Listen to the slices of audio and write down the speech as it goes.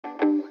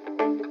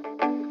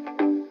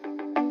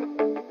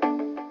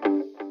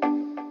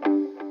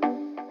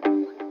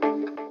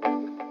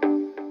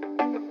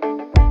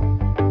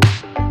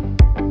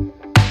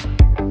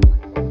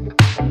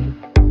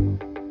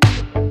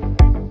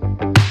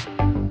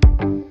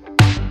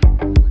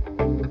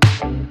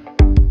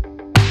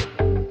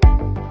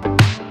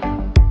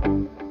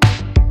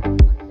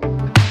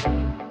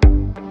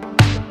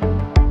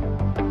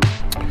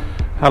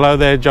Hello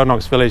there, John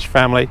Knox Village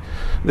family.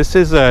 This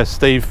is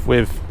Steve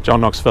with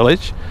John Knox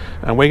Village,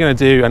 and we're going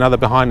to do another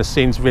behind the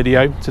scenes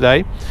video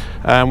today.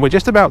 We're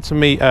just about to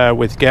meet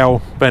with Gail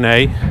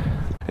Benne,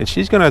 and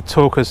she's going to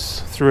talk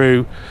us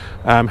through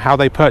how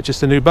they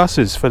purchased the new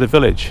buses for the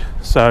village.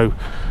 So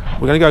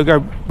we're going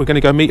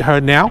to go meet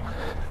her now,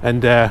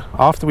 and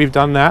after we've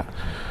done that,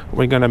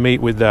 we're going to meet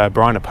with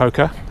Brian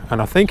Opoka,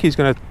 and I think he's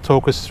going to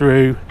talk us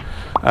through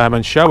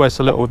and show us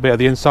a little bit of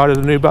the inside of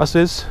the new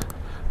buses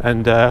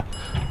and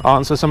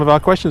answer some of our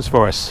questions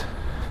for us.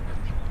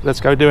 Let's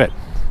go do it.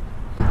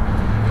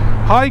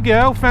 Hi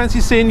Gail,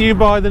 fancy seeing you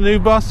by the new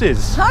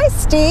buses. Hi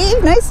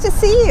Steve, nice to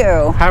see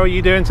you. How are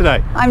you doing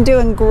today? I'm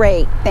doing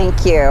great,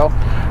 thank you.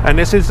 And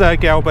this is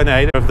Gail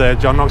Benne of the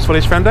John Knox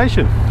Village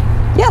Foundation.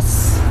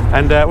 Yes.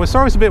 And we're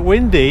sorry it's a bit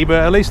windy, but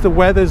at least the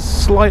weather's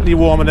slightly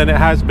warmer than it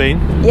has been.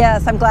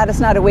 Yes, I'm glad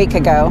it's not a week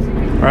ago.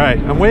 Right,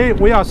 and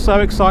we are so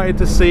excited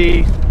to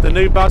see the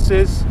new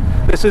buses.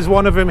 This is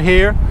one of them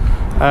here.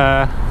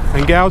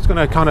 And Gail's going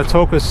to kind of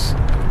talk us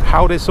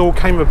how this all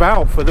came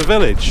about for the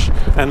village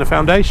and the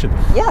foundation.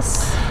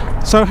 Yes.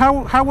 So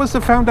how was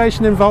the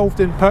foundation involved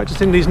in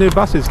purchasing these new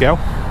buses, Gail?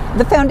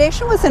 The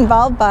foundation was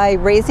involved by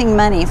raising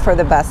money for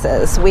the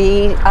buses.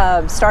 We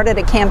started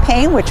a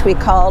campaign which we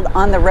called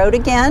On the Road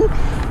Again,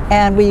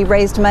 and we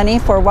raised money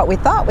for what we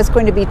thought was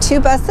going to be 2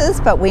 buses,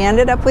 but we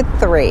ended up with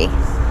 3.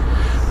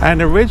 And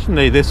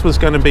originally this was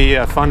going to be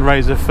a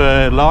fundraiser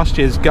for last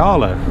year's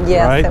gala,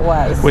 yes, right? It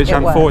was. Which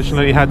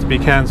unfortunately had to be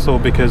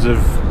cancelled because of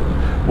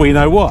we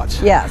know what.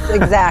 Yes,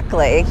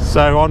 exactly.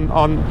 So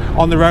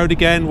on the road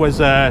again was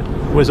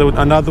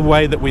another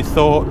way that we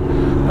thought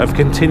of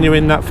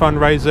continuing that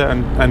fundraiser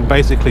and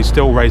basically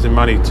still raising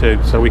money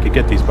so we could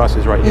get these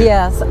buses right here.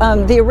 Yes,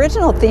 the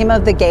original theme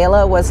of the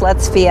gala was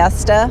Let's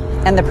Fiesta,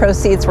 and the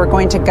proceeds were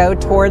going to go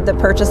toward the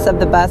purchase of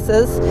the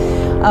buses.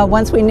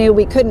 Once we knew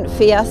we couldn't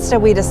fiesta,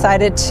 we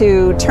decided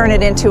to turn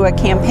it into a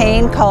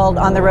campaign called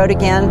On the Road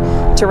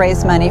Again to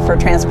raise money for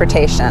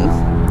transportation.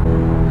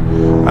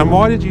 And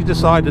why did you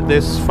decide that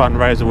this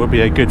fundraiser would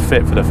be a good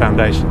fit for the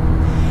foundation?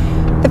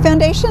 The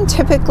foundation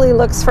typically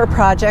looks for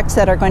projects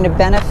that are going to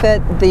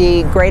benefit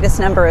the greatest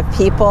number of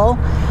people,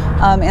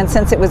 and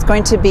since it was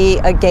going to be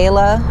a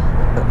gala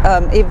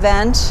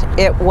event,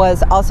 it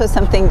was also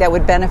something that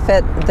would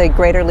benefit the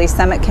greater Lee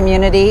Summit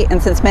community,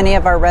 and since many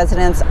of our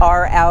residents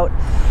are out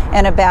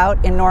and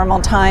about in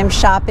normal time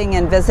shopping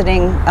and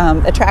visiting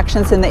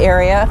attractions in the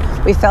area,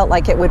 we felt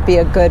like it would be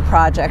a good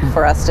project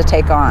for us to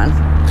take on.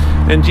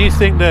 And do you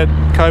think that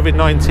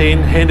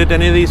COVID-19 hindered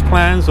any of these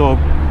plans, or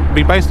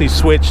we basically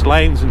switched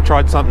lanes and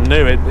tried something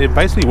new? It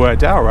basically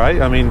worked out,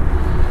 right? I mean,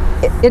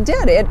 it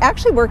did. It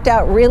actually worked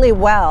out really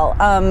well.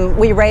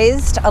 We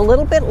raised a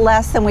little bit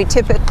less than we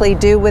typically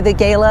do with a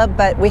gala,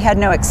 but we had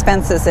no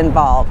expenses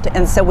involved.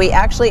 And so we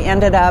actually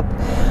ended up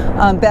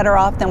better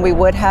off than we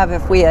would have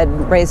if we had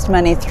raised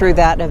money through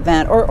that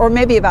event, or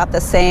maybe about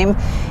the same.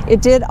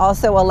 It did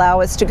also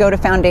allow us to go to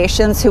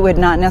foundations who would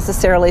not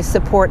necessarily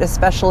support a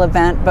special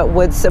event, but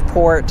would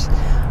support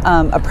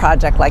a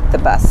project like the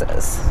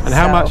buses. And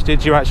how much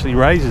did you actually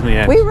raise in the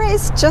end? We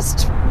raised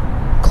just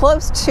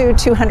close to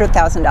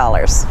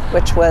 $200,000,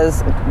 which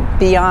was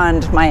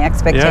beyond my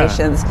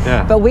expectations.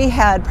 Yeah. But we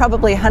had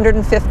probably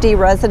 150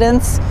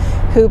 residents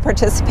who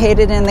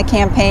participated in the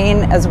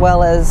campaign, as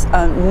well as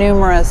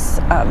numerous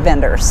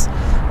vendors.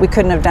 We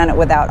couldn't have done it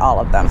without all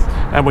of them.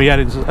 And we had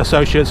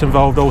associates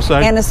involved also?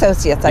 And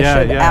associates, I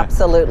should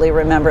absolutely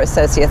remember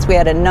associates. We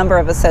had a number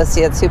of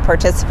associates who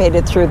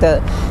participated through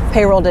the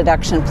payroll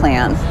deduction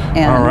plan.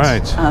 And all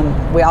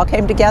right. We all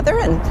came together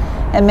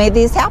and made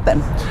these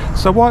happen.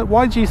 So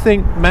why do you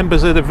think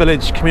members of the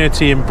village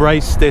community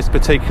embraced this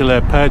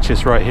particular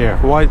purchase right here?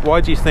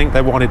 Why do you think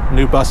they wanted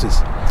new buses?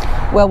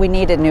 Well, we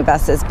needed new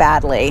buses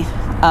badly.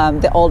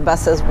 The old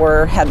buses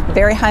had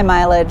very high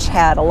mileage,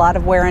 had a lot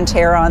of wear and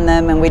tear on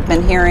them, and we'd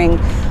been hearing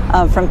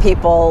from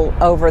people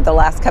over the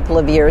last couple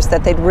of years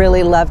that they'd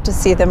really love to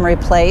see them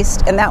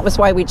replaced, and that was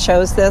why we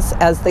chose this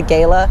as the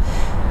gala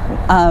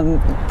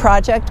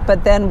project.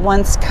 But then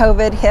once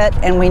COVID hit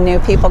and we knew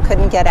people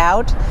couldn't get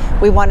out,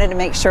 we wanted to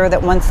make sure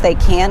that once they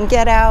can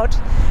get out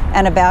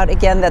and about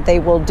again, that they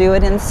will do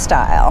it in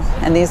style,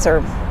 and these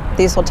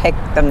will take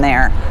them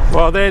there.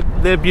 Well,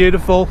 they're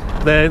beautiful.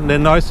 They're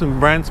nice and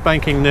brand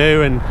spanking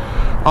new, and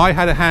I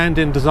had a hand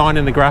in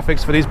designing the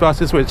graphics for these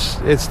buses, which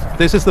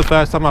this is the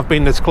first time I've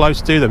been this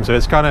close to them, so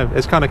it's kind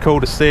of cool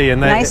to see.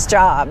 And nice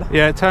job.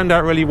 Yeah, it turned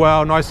out really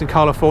well, nice and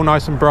colourful,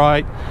 nice and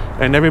bright,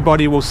 and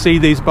everybody will see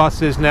these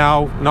buses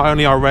now, not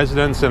only our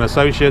residents and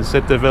associates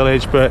at the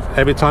village, but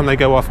every time they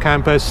go off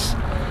campus,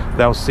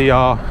 they'll see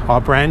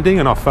our branding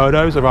and our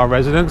photos of our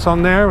residents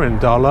on there,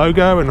 and our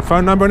logo and the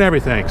phone number and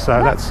everything.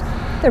 So that's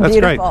beautiful.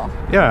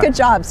 Great. Yeah. Good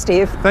job,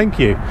 Steve. Thank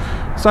you.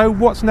 So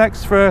what's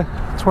next for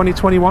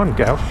 2021,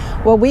 Gail?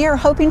 Well, we are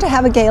hoping to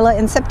have a gala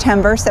in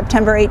September.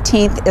 September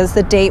 18th is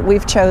the date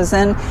we've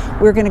chosen.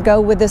 We're going to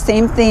go with the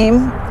same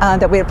theme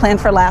that we had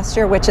planned for last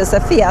year, which is a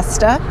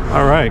fiesta.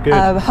 All right, good.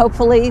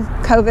 Hopefully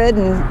COVID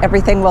and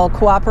everything will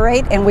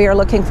cooperate, and we are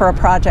looking for a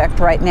project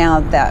right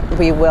now that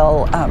we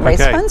will raise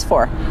funds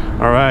for.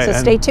 All right. So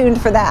stay tuned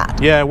for that.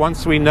 Yeah,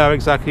 once we know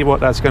exactly what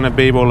that's going to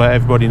be, we'll let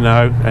everybody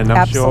know. And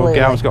I'm sure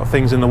Gail's got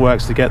things in the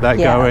works to get that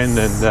going.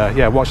 And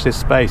yeah, watch this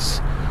space.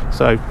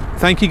 So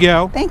thank you,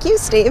 Gail. Thank you,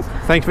 Steve.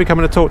 Thank you for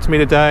coming to talk to me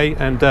today.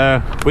 And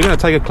we're going to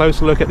take a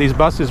closer look at these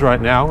buses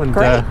right now and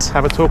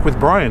have a talk with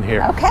Brian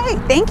here. Okay,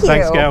 thank you.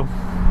 Thanks, Gail.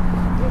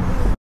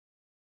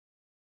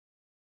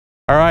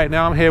 All right,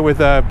 now I'm here with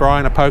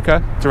Brian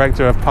Opoka,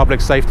 Director of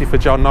Public Safety for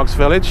John Knox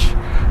Village.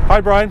 Hi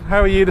Brian,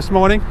 how are you this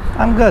morning?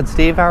 I'm good,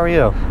 Steve. How are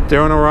you?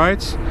 Doing all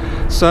right.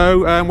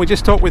 So we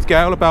just talked with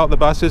Gail about the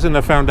buses and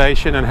the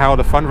foundation and how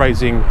the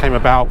fundraising came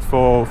about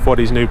for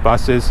these new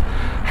buses.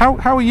 How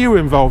are you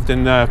involved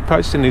in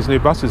purchasing these new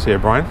buses here,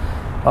 Brian?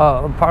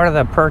 Part of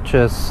the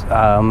purchase,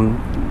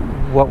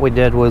 what we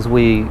did was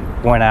we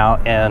went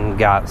out and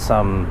got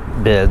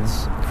some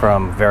bids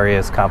from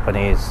various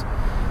companies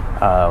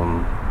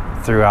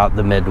throughout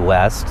the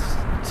Midwest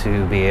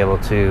to be able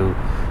to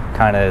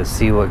kind of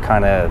see what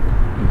kind of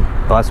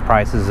bus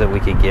prices that we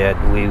could get.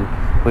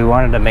 We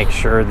wanted to make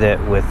sure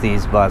that with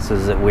these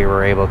buses that we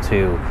were able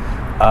to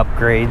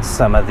upgrade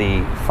some of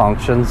the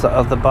functions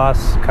of the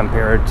bus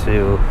compared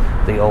to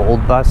the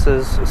old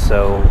buses.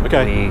 So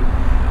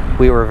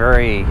we were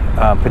very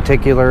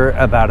particular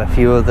about a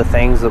few of the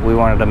things that we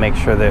wanted to make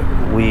sure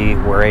that we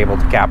were able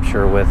to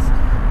capture with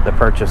the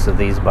purchase of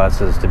these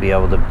buses to be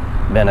able to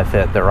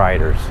benefit the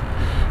riders.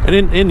 And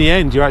in the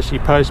end, you actually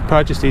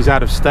purchased these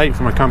out of state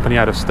from a company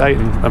out of state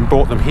and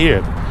brought them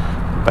here,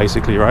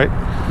 basically, right?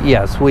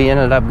 Yes, we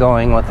ended up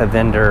going with a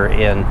vendor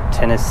in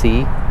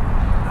Tennessee.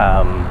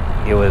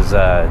 It was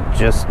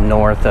just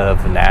north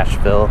of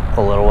Nashville,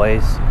 a little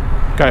ways.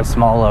 Okay. A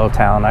small little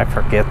town, I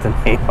forget the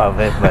name of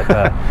it, but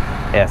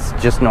yes,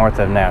 just north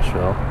of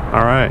Nashville.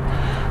 All right.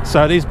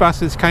 So these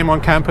buses came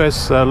on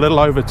campus a little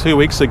over 2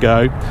 weeks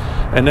ago,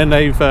 and then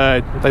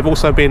they've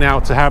also been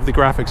out to have the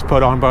graphics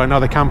put on by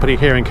another company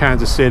here in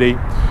Kansas City.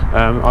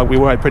 We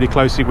worked pretty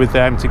closely with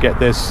them to get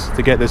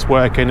this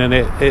working, and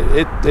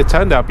it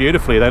turned out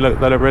beautifully. They look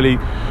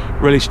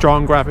really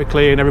strong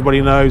graphically, and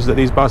everybody knows that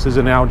these buses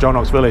are now John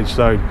Knox Village.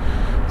 So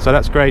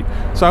that's great.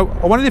 So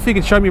I wondered if you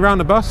could show me around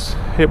the bus,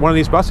 one of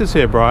these buses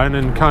here, Brian,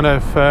 and kind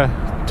of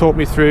talk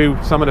me through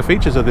some of the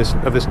features of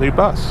this new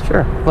bus.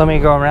 Sure. Let me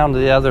go around to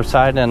the other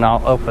side and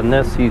I'll open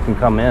this so you can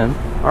come in.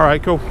 All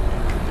right, cool.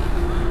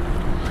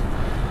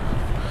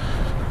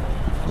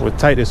 We'll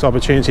take this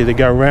opportunity to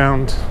go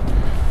around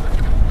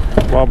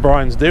while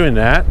Brian's doing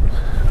that.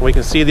 We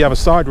can see the other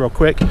side real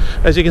quick.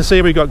 As you can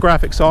see, we've got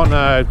graphics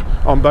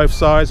on both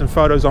sides and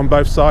photos on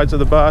both sides of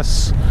the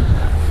bus,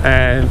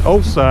 and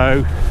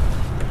also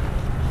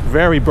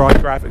very bright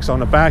graphics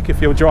on the back.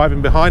 If you're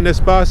driving behind this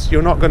bus,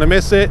 you're not going to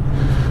miss it.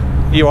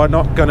 You are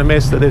not going to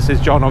miss that this is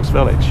John Knox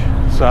Village.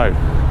 So,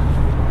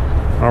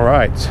 all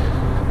right.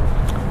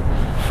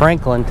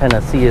 Franklin,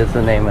 Tennessee is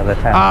the name of the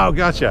town. Oh,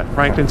 gotcha.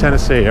 Franklin,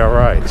 Tennessee. All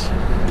right.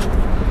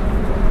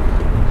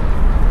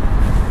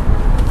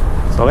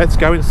 So let's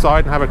go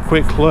inside and have a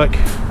quick look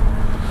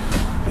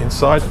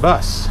inside the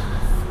bus.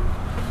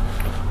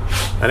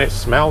 And it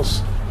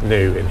smells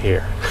new in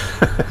here.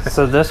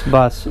 So this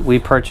bus, we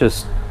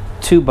purchased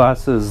two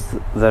buses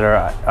that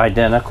are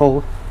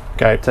identical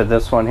to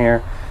this one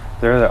here.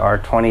 There are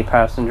 20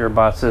 passenger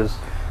buses.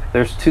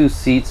 There's two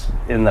seats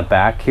in the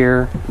back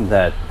here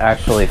that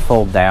actually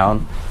fold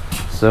down.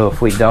 So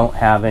if we don't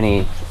have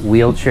any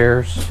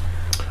wheelchairs,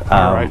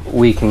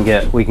 we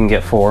can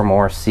get four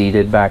more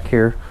seated back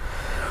here,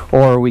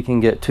 or we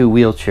can get two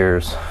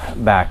wheelchairs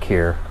back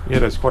here. Yeah,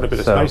 there's quite a bit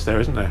of space there,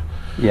 isn't there?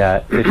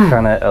 Yeah, it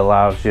kind of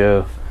allows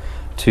you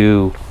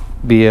to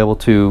be able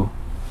to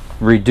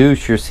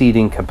reduce your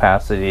seating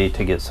capacity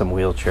to get some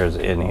wheelchairs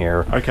in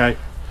here. Okay.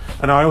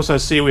 And I also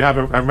see we have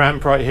a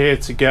ramp right here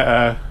to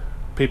get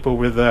people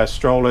with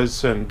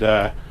strollers and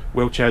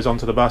wheelchairs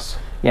onto the bus.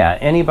 Yeah,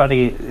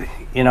 anybody,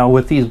 you know,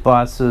 with these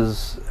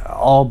buses,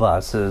 all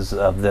buses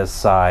of this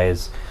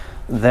size,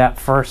 that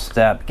first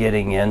step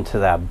getting into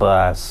that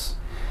bus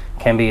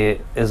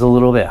is a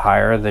little bit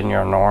higher than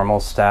your normal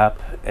step,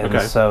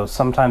 and so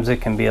sometimes it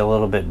can be a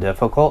little bit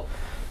difficult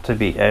to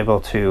be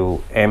able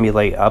to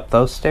ambulate up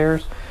those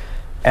stairs.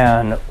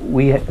 And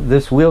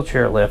this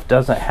wheelchair lift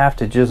doesn't have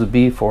to just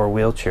be for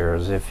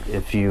wheelchairs.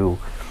 If you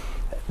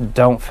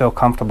don't feel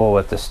comfortable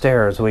with the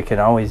stairs, we can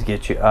always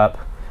get you up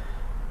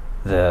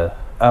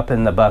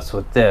in the bus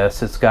with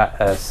this. It's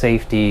got a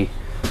safety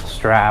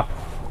strap.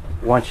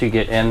 Once you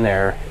get in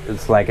there,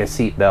 it's like a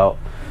seat belt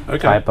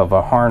type of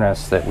a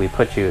harness that we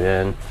put you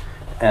in,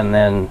 and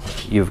then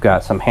you've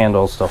got some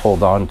handles to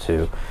hold on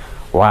to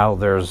while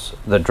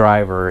the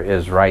driver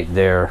is right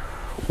there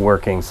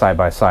working side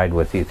by side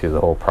with you through the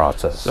whole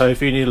process. So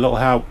if you need a little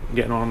help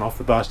getting on and off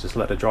the bus, just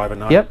let the driver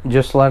know. Yep,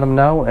 just let them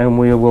know, and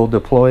we will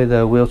deploy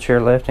the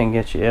wheelchair lift and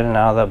get you in and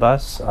out of the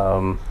bus.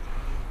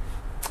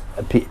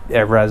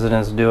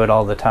 Residents do it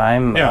all the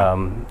time. Yeah.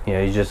 You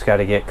know, you just got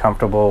to get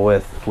comfortable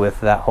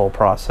with that whole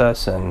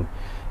process, and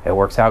it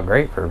works out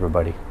great for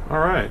everybody. All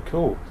right,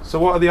 cool. So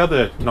what are the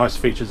other nice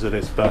features of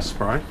this bus,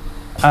 Brian?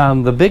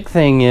 The big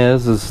thing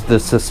is the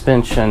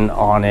suspension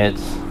on it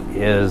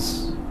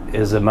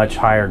is a much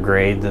higher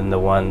grade than the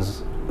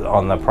ones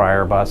on the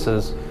prior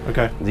buses.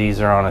 Okay.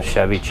 These are on a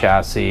Chevy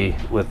chassis.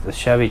 With the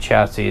Chevy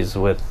chassis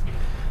with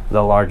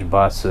the large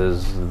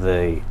buses,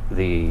 the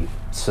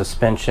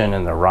suspension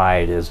and the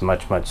ride is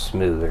much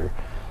smoother.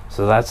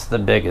 So that's the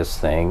biggest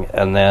thing.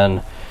 And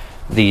then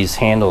these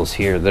handles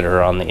here that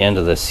are on the end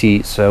of the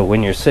seat, so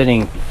when you're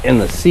sitting in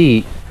the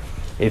seat,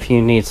 if you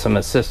need some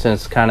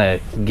assistance kind of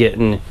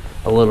getting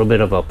a little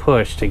bit of a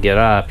push to get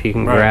up, you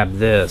can grab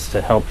this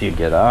to help you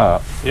get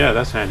up. Yeah,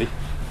 that's handy.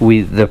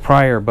 The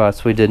prior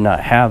bus, we did not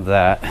have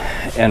that,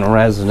 and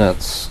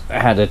residents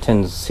had a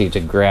tendency to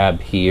grab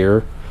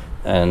here,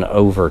 and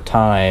over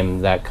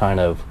time that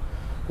kind of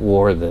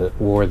wore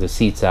the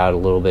seats out a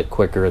little bit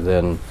quicker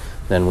than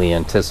we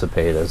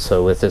anticipated.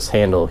 So with this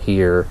handle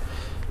here,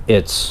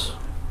 it's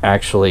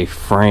actually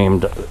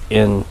framed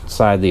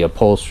inside the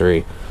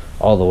upholstery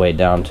all the way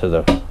down to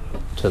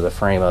the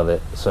frame of it.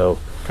 So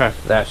okay,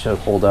 that should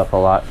hold up a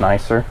lot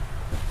nicer.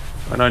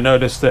 And I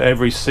noticed that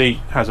every seat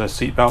has a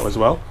seat belt as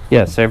well.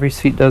 Yes, every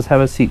seat does have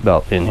a seat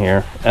belt in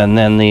here. And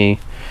then the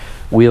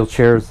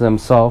wheelchairs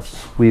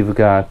themselves, we've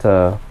got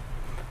a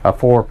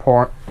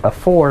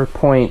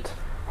four-point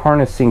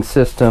harnessing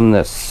system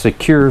that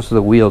secures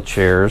the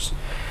wheelchairs,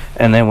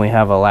 and then we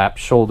have a lap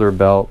shoulder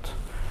belt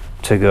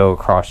to go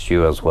across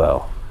you as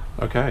well.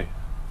 Okay,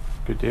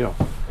 good deal.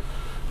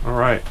 All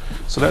right,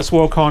 so let's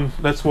walk on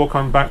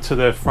back to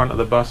the front of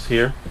the bus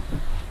here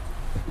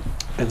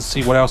and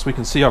see what else we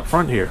can see up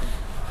front here.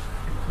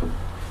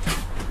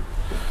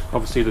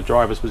 Obviously the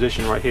driver's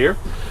position right here.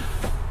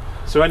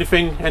 So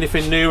anything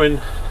new?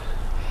 And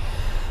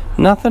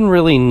nothing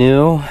really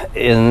new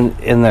in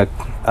the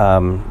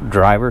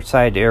driver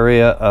side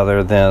area,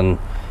 other than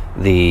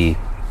the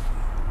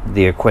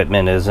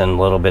equipment is in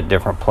a little bit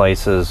different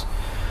places.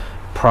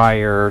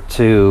 Prior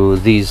to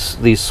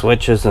these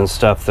switches and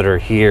stuff that are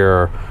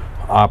here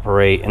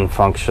operate and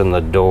function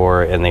the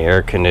door and the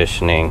air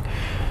conditioning.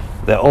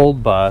 The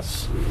old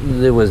bus,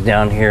 it was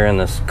down here in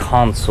this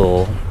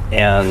console,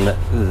 and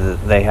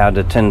they had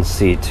a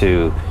tendency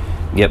to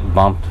get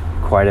bumped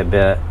quite a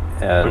bit,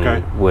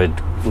 and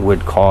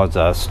would cause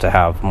us to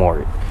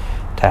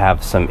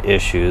have some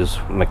issues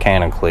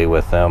mechanically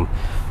with them.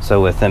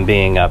 So with them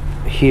being up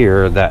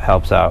here, that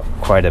helps out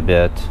quite a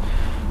bit.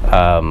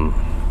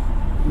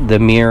 The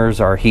mirrors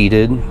are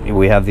heated.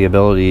 We have the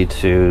ability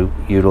to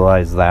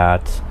utilize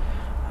that.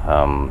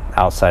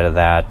 Outside of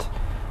that,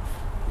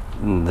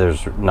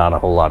 there's not a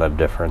whole lot of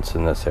difference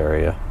in this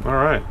area. all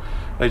right,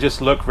 they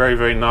just look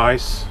very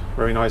nice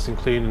and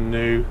clean and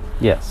new.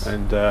 Yes.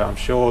 And I'm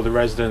sure the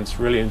residents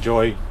really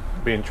enjoy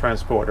being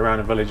transported around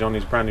the village on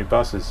these brand new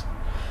buses.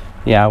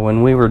 Yeah,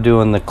 when we were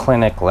doing the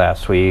clinic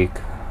last week,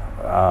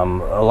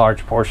 a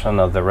large portion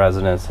of the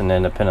residents in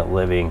independent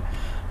living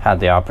had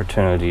the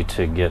opportunity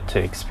to get to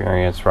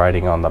experience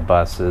riding on the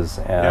buses,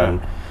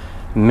 and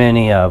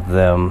many of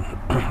them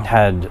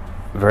had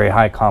very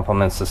high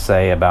compliments to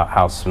say about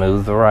how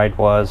smooth the ride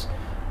was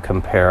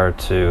compared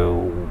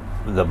to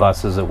the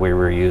buses that we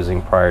were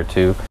using prior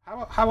to.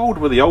 How old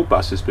were the old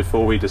buses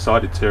before we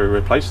decided to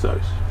replace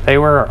those? They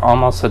were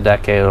almost a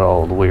decade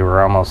old. We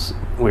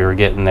were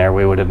getting there.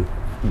 We would have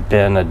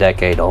been a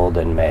decade old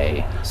in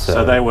May.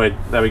 So they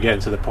were getting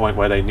to the point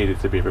where they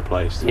needed to be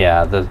replaced.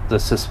 Yeah, the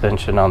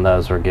suspension on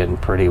those were getting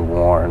pretty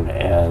worn,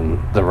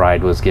 and the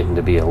ride was getting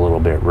to be a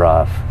little bit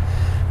rough.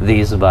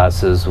 These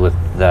buses with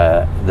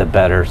the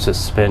better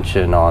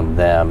suspension on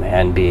them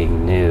and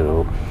being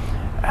new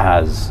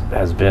has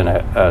been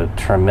a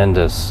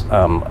tremendous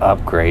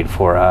upgrade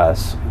for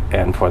us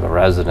and for the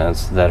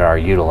residents that are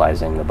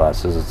utilizing the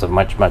buses. It's a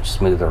much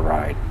smoother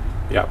ride.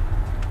 Yep.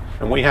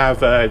 And we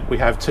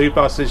have two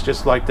buses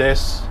just like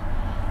this,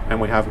 and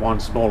we have one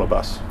smaller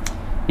bus.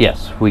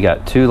 Yes, we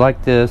got two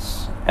like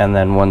this, and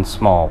then one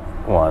small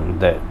one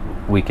that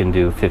we can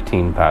do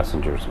 15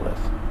 passengers with.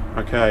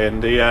 Okay,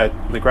 and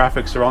the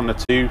graphics are on the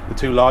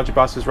two larger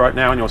buses right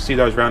now, and you'll see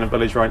those around the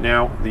village right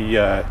now.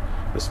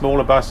 The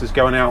smaller bus is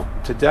going out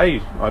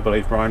today, I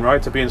believe, Brian,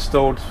 right, to be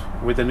installed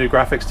with the new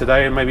graphics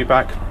today, and maybe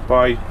back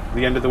by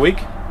the end of the week.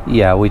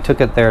 Yeah, we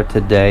took it there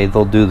today.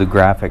 They'll do the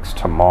graphics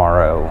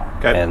tomorrow,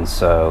 and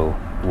so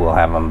we'll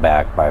have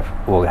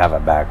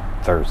it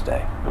back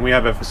Thursday. And we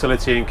have a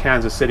facility in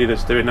Kansas City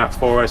that's doing that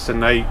for us,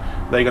 and they're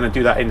going to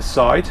do that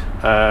inside,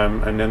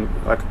 and then,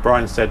 like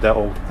Brian said,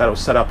 that'll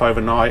set up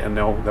overnight, and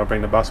they'll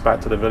bring the bus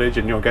back to the village,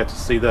 and you'll get to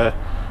see the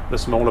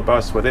smaller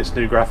bus with its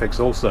new graphics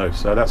also.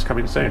 So that's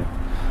coming soon.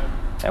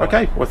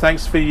 Okay, well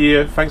thanks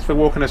for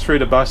walking us through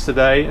the bus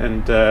today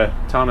and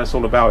telling us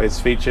all about its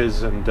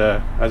features. And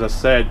as I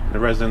said, the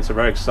residents are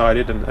very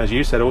excited, and as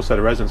you said also,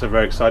 the residents are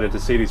very excited to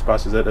see these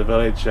buses at the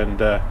village, and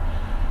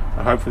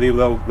hopefully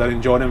they'll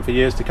enjoy them for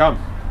years to come.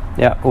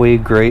 Yeah, we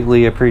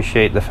greatly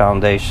appreciate the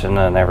foundation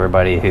and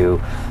everybody who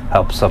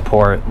helped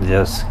support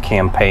this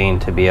campaign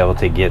to be able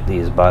to get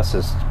these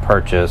buses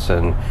purchased,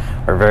 and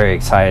we're very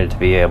excited to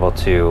be able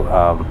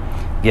to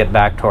get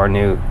back to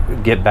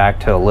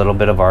a little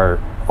bit of our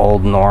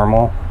old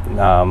normal,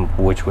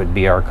 which would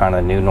be our kind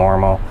of new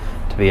normal,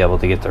 to be able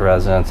to get the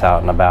residents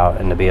out and about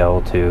and to be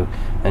able to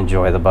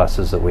enjoy the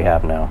buses that we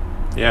have now.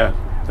 Yeah,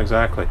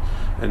 exactly.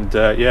 And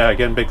yeah,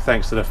 again, big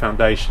thanks to the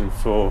foundation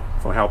for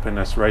helping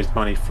us raise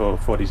money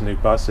for these new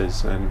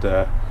buses, and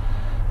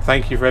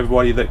thank you for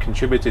everybody that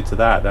contributed to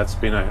that. That's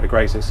been a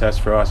great success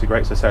for us, a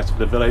great success for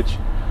the village,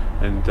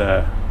 and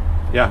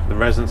yeah, the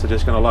residents are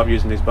just going to love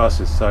using these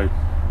buses. So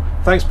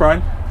thanks,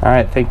 Brian. All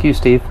right, thank you,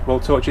 Steve. We'll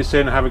talk to you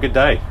soon, and have a good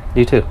day.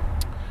 You too.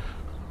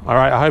 All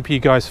right, I hope you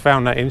guys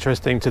found that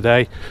interesting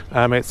today.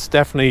 It's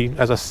definitely,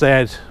 as I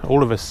said,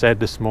 all of us said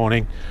this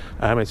morning,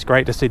 it's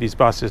great to see these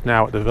buses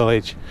now at the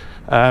village.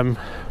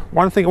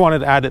 One thing I wanted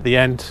to add at the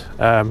end,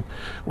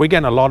 we're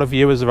getting a lot of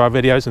viewers of our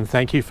videos, and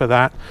thank you for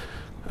that.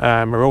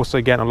 We're also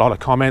getting a lot of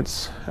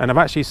comments, and I've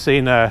actually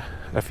seen a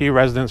few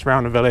residents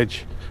around the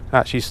village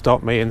actually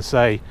stop me and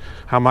say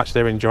how much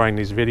they're enjoying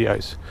these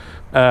videos.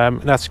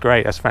 That's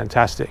great, that's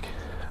fantastic.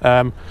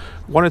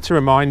 Wanted to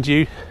remind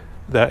you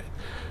that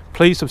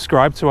please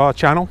subscribe to our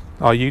channel,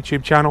 our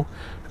YouTube channel.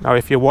 Now,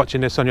 if you're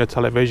watching this on your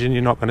television,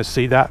 you're not going to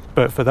see that,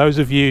 but for those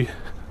of you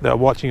that are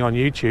watching on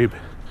YouTube,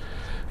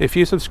 if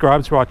you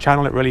subscribe to our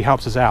channel, it really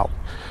helps us out.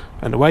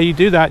 And the way you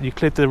do that, you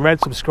click the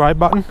red subscribe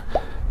button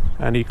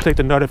and you click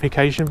the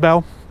notification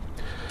bell,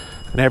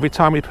 and every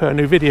time we put a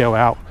new video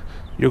out,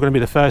 you're going to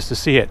be the first to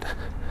see it.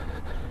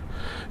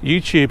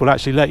 YouTube will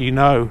actually let you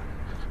know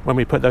when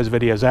we put those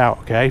videos out,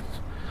 okay?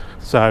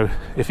 So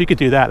if you could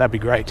do that, that'd be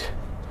great.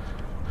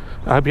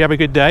 I hope you have a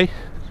good day.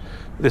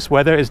 This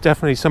weather is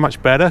definitely so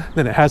much better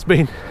than it has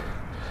been,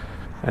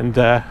 and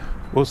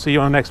we'll see you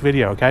on the next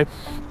video, okay?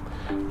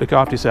 Look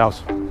after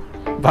yourselves.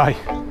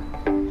 Bye.